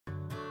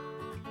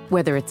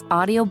Whether it's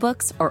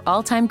audiobooks or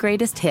all-time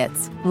greatest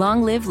hits,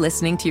 long live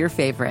listening to your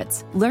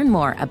favorites. Learn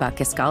more about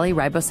Kisqali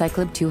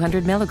Ribociclib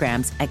 200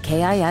 milligrams at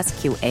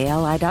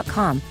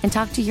KISQALI.com and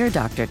talk to your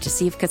doctor to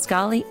see if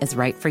Kisqali is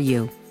right for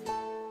you.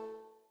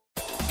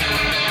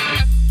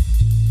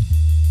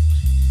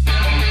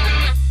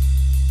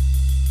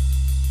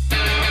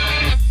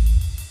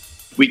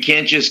 We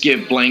can't just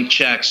give blank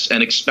checks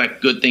and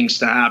expect good things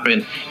to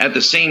happen. At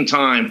the same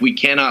time, we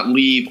cannot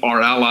leave our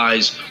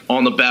allies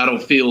on the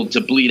battlefield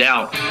to bleed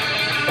out.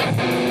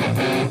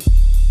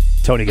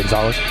 Tony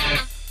Gonzalez.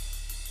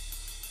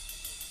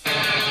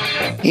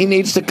 He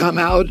needs to come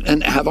out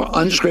and have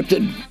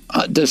unscripted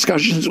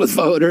discussions with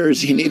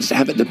voters. He needs to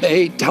have a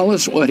debate. Tell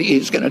us what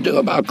he's going to do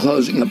about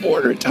closing the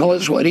border. Tell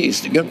us what he's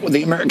going to do with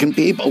the American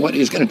people, what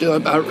he's going to do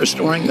about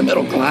restoring the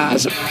middle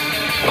class.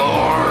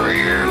 Are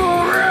you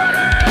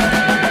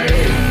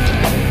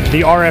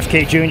the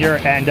RFK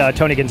Jr. and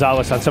Tony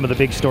Gonzalez on some of the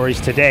big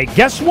stories today.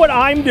 Guess what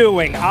I'm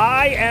doing?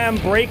 I am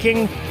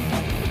breaking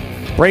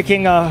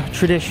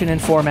tradition and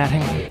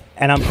formatting,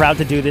 and I'm proud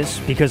to do this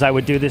because I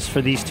would do this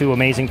for these two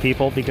amazing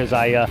people because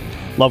I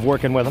love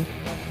working with them.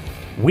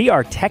 We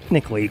are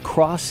technically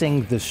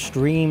crossing the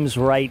streams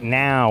right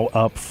now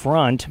up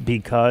front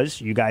because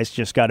you guys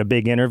just got a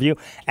big interview,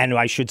 and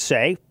I should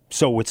say,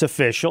 so it's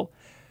official,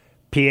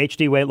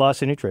 PhD weight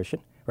loss and nutrition.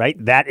 Right?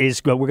 That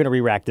is good. We're going to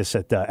re-rack this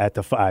at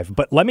the 5.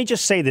 But let me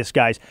just say this,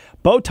 guys.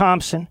 Bo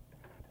Thompson,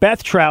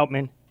 Beth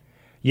Troutman,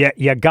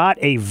 you got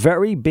a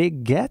very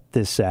big get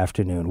this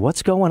afternoon.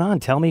 What's going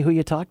on? Tell me who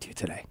you talked to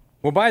today.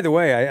 Well, by the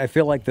way, I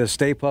feel like the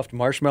Stay Puft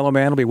Marshmallow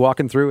Man will be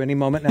walking through any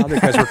moment now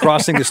because we're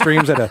crossing the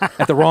streams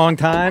at the wrong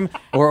time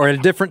or at a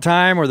different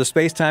time or the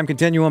space-time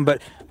continuum.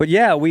 But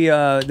yeah,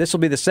 this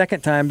will be the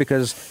second time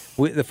because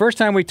the first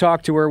time we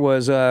talked to her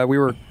was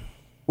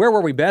where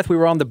were we, Beth? We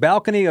were on the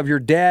balcony of your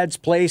dad's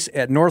place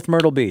at North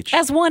Myrtle Beach.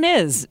 As one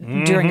is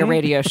during a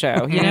radio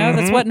show. You know,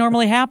 that's what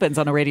normally happens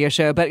on a radio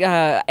show. But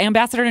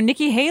Ambassador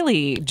Nikki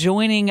Haley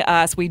joining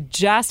us. We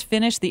just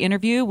finished the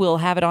interview. We'll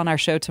have it on our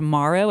show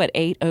tomorrow at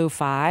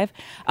 8:05.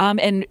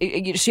 And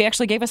she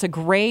actually gave us a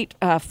great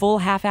full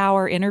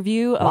half-hour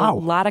interview. Wow. A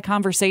lot of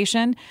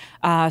conversation.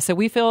 So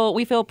we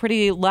feel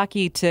pretty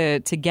lucky to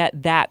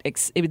get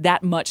that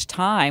much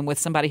time with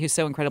somebody who's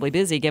so incredibly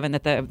busy, given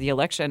that the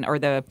election or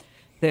the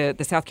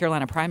South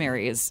Carolina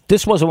primary is...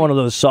 This wasn't one of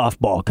those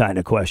softball kind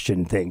of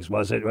question things,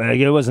 was it?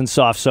 It wasn't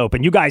soft soap.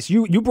 And you guys,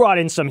 you brought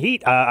in some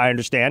heat, I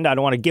understand. I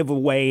don't want to give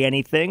away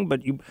anything,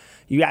 but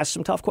you asked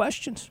some tough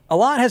questions. A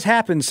lot has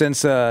happened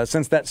since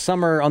that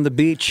summer on the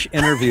beach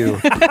interview.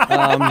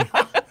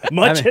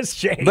 Much has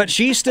changed. But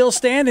she's still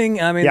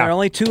standing. I mean, There are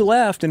only 2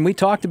 left, and we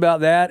talked about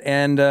that.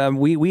 And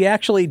we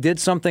actually did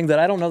something that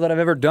I don't know that I've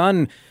ever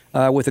done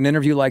with an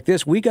interview like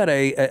this. We got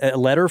a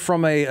letter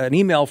from an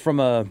email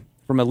from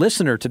a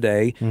listener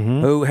today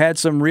who had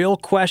some real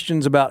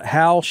questions about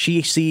how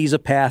she sees a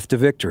path to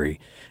victory.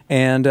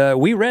 And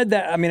we read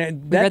that. I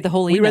mean, we read the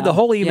whole email. We read the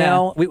whole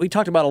email. Yeah. We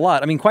talked about a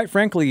lot. I mean, quite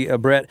frankly,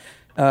 Brett,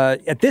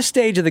 at this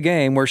stage of the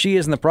game where she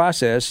is in the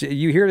process,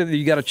 you hear that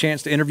you got a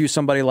chance to interview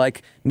somebody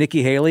like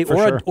Nikki Haley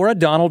or a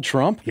Donald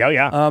Trump.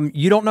 Yeah.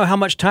 You don't know how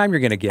much time you're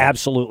going to get.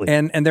 Absolutely.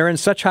 And they're in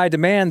such high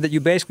demand that you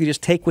basically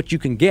just take what you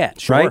can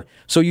get, right?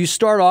 So you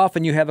start off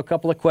and you have a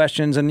couple of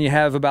questions and you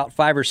have about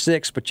 5 or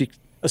 6, but you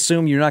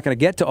assume you're not going to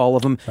get to all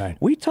of them. Right.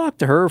 We talked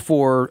to her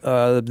for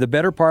the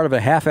better part of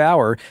a half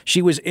hour.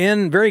 She was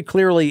very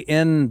clearly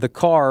in the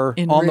car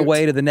on the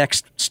way to the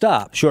next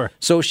stop. Sure.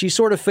 So she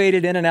sort of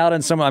faded in and out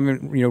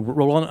on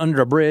rolling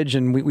under a bridge,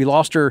 and we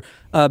lost her,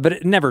 but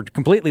it never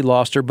completely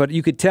lost her, but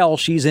you could tell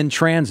she's in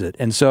transit.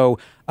 And so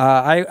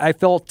I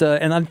felt,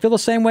 and I feel the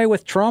same way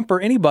with Trump or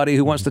anybody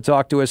who wants to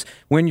talk to us.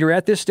 When you're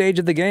at this stage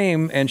of the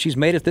game and she's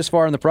made it this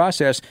far in the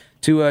process,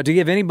 to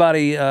give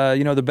anybody,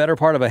 the better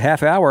part of a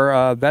half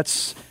hour,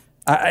 that's.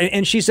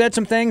 And she said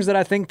some things that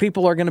I think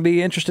people are going to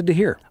be interested to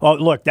hear. Oh,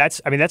 look,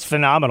 that's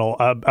phenomenal.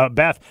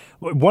 Beth,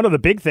 one of the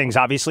big things,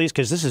 obviously, is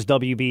because this is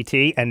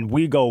WBT, and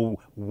we go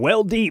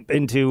well deep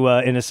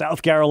into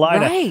South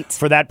Carolina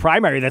for that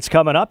primary that's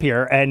coming up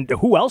here. And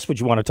who else would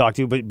you want to talk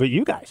to but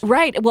you guys?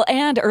 Right. Well,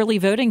 and early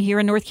voting here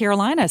in North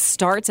Carolina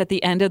starts at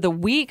the end of the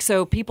week,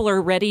 so people are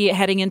ready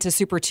heading into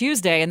Super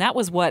Tuesday. And that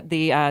was what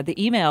the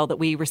email that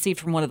we received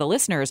from one of the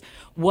listeners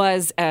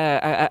was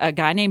a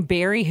guy named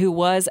Barry who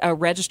was a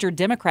registered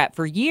Democrat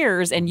for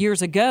years and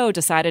years ago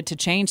decided to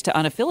change to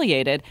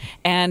unaffiliated,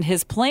 and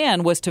his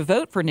plan was to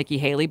vote for Nikki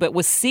Haley, but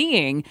was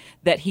seeing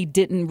that he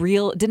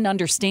didn't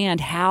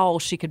understand how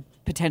she could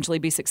potentially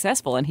be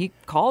successful, and he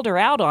called her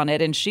out on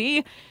it, and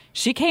she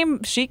came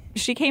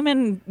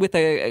in with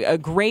a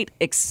great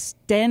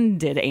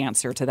extended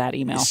answer to that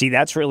email. See,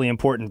 that's really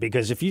important,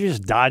 because if you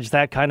just dodge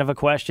that kind of a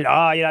question,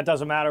 it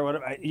doesn't matter.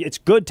 It's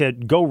good to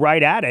go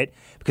right at it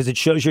because it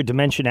shows your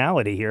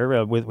dimensionality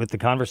here with the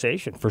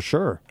conversation, for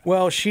sure.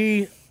 Well,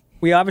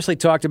 we obviously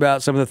talked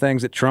about some of the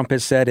things that Trump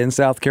has said in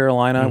South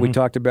Carolina. We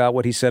talked about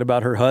what he said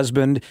about her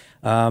husband.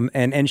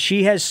 And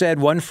she has said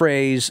one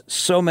phrase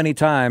so many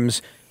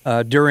times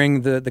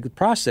during the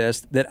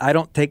process that I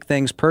don't take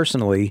things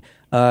personally.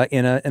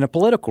 in a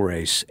political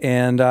race.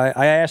 And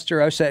I asked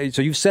her, I said,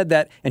 so you've said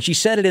that, and she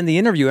said it in the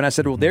interview, and I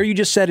said, well, there you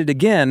just said it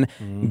again.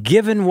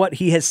 Given what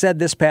he has said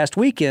this past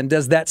weekend,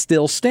 does that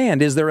still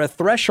stand? Is there a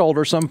threshold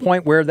or some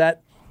point where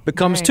that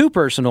becomes too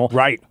personal?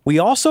 Right. We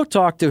also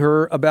talked to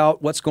her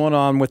about what's going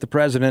on with the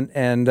president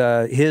and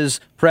his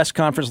press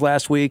conference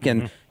last week,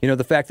 and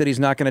the fact that he's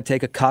not going to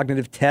take a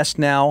cognitive test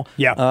now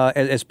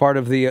as part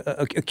of the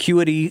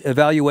acuity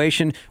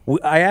evaluation.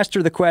 I asked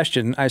her the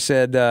question. I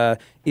said,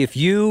 if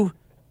you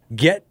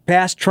get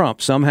past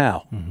Trump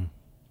somehow,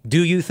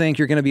 do you think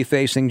you're going to be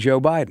facing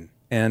Joe Biden?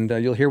 And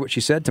you'll hear what she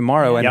said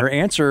tomorrow, and her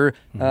answer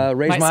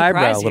raised my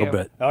eyebrow a little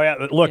bit. Oh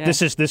yeah, look,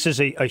 this is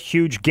a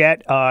huge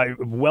get,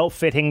 well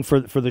fitting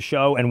for the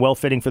show and well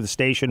fitting for the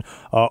station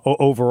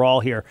overall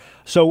here.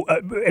 So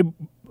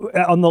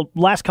on the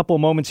last couple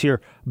of moments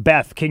here,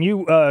 Beth, can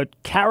you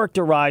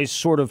characterize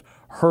sort of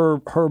her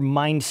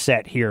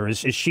mindset here? Is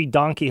she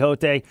Don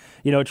Quixote,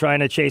 trying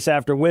to chase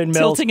after windmills,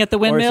 tilting at the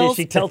windmills? Or is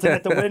she tilting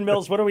at the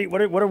windmills? What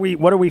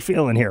are we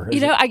feeling here?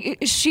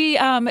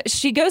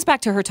 She goes back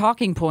to her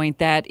talking point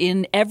that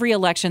in every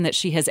election that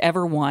she has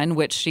ever won,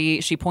 which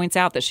she points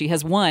out that she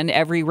has won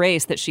every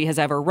race that she has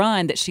ever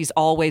run, that she's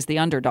always the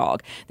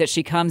underdog, that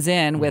she comes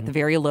in with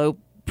very low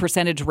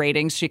percentage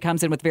ratings. She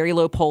comes in with very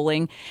low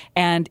polling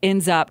and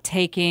ends up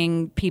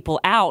taking people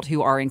out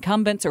who are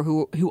incumbents or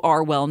who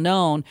are well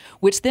known,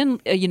 which then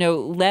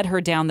led her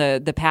down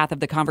the path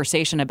of the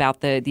conversation about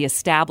the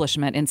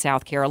establishment in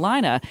South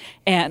Carolina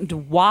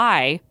and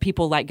why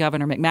people like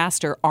Governor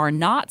McMaster are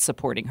not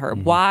supporting her,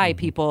 why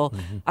people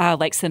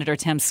like Senator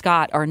Tim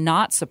Scott are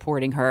not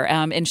supporting her,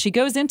 and she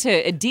goes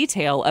into a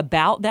detail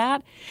about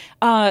that.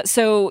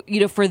 So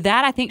for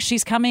that, I think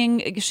she's coming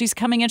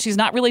in. She's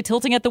not really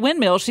tilting at the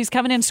windmill. She's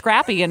coming in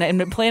scrappy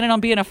and planning on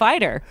being a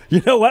fighter.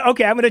 You know what?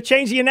 Okay, I'm going to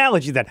change the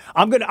analogy then.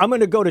 I'm going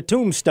to go to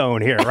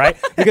Tombstone here, right?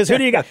 Because who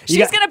do you got?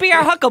 She's going to be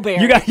our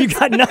Huckleberry. You got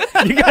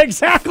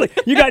exactly.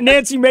 You got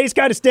Nancy Mace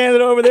kind of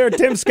standing over there.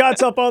 Tim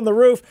Scott's up on the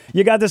roof.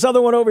 You got this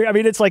other one over here. I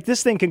mean, it's like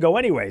this thing can go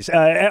anyways.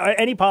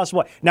 Any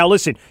possible way. Now,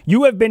 listen.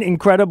 You have been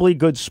incredibly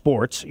good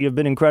sports. You've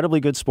been incredibly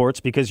good sports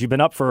because you've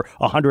been up for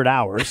 100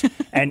 hours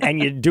and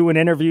you're doing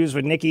interviews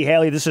with Nikki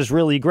Haley. This is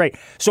really great.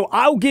 So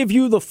I'll give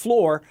you the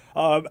floor.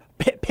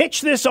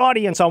 Pitch this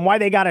audience on why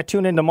they got to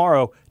tune in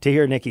tomorrow to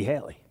hear Nikki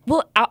Haley.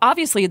 Well,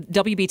 obviously,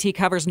 WBT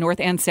covers North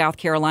and South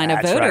Carolina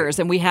voters,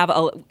 and we have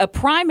a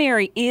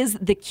primary is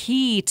the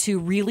key to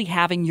really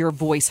having your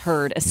voice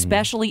heard,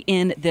 especially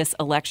in this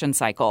election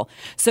cycle.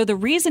 So the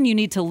reason you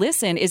need to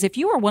listen is if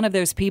you are one of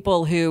those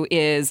people who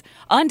is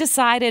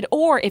undecided,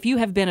 or if you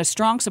have been a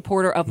strong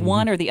supporter of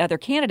one or the other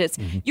candidates,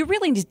 you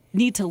really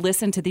need to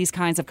listen to these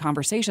kinds of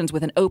conversations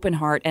with an open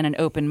heart and an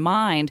open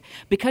mind,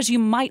 because you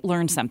might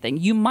learn something.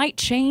 You might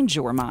change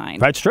your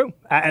mind. That's true.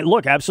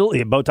 Look,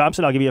 absolutely. Bo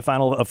Thompson, I'll give you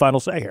a final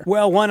say here.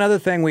 Well, one other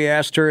thing we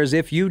asked her is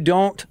if you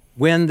don't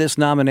win this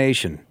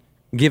nomination,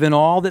 given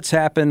all that's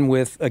happened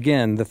with,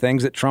 again, the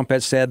things that Trump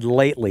has said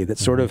lately that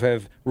sort of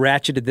have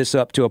ratcheted this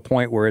up to a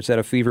point where it's at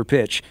a fever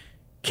pitch,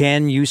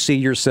 can you see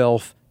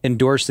yourself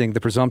endorsing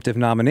the presumptive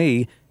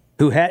nominee?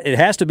 It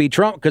has to be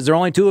Trump because there are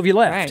only two of you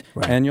left.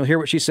 Right. And you'll hear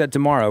what she said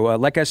tomorrow.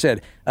 Like I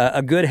said,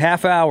 a good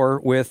half hour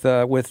with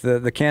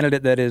the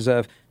candidate that is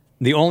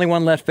the only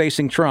one left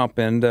facing Trump,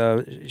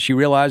 and she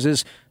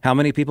realizes how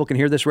many people can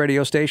hear this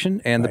radio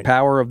station and the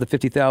power of the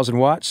 50,000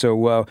 watts.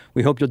 So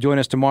we hope you'll join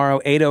us tomorrow.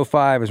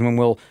 8:05 is when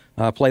we'll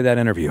play that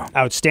interview.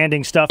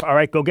 Outstanding stuff. All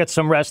right, go get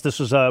some rest. This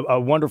was a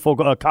wonderful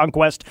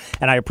conquest,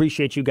 and I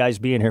appreciate you guys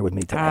being here with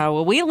me today.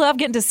 Well, we love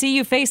getting to see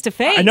you face to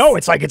face. I know.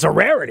 It's like it's a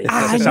rarity.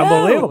 It's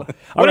unbelievable.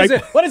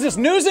 What is this,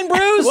 News and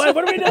Brews? What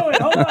are we doing?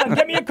 Hold on.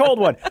 Get me a cold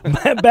one.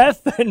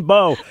 Beth and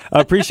Bo,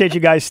 appreciate you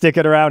guys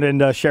sticking around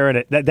and sharing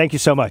it. Thank you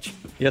so much.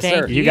 Yes,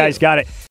 sir. You guys got it.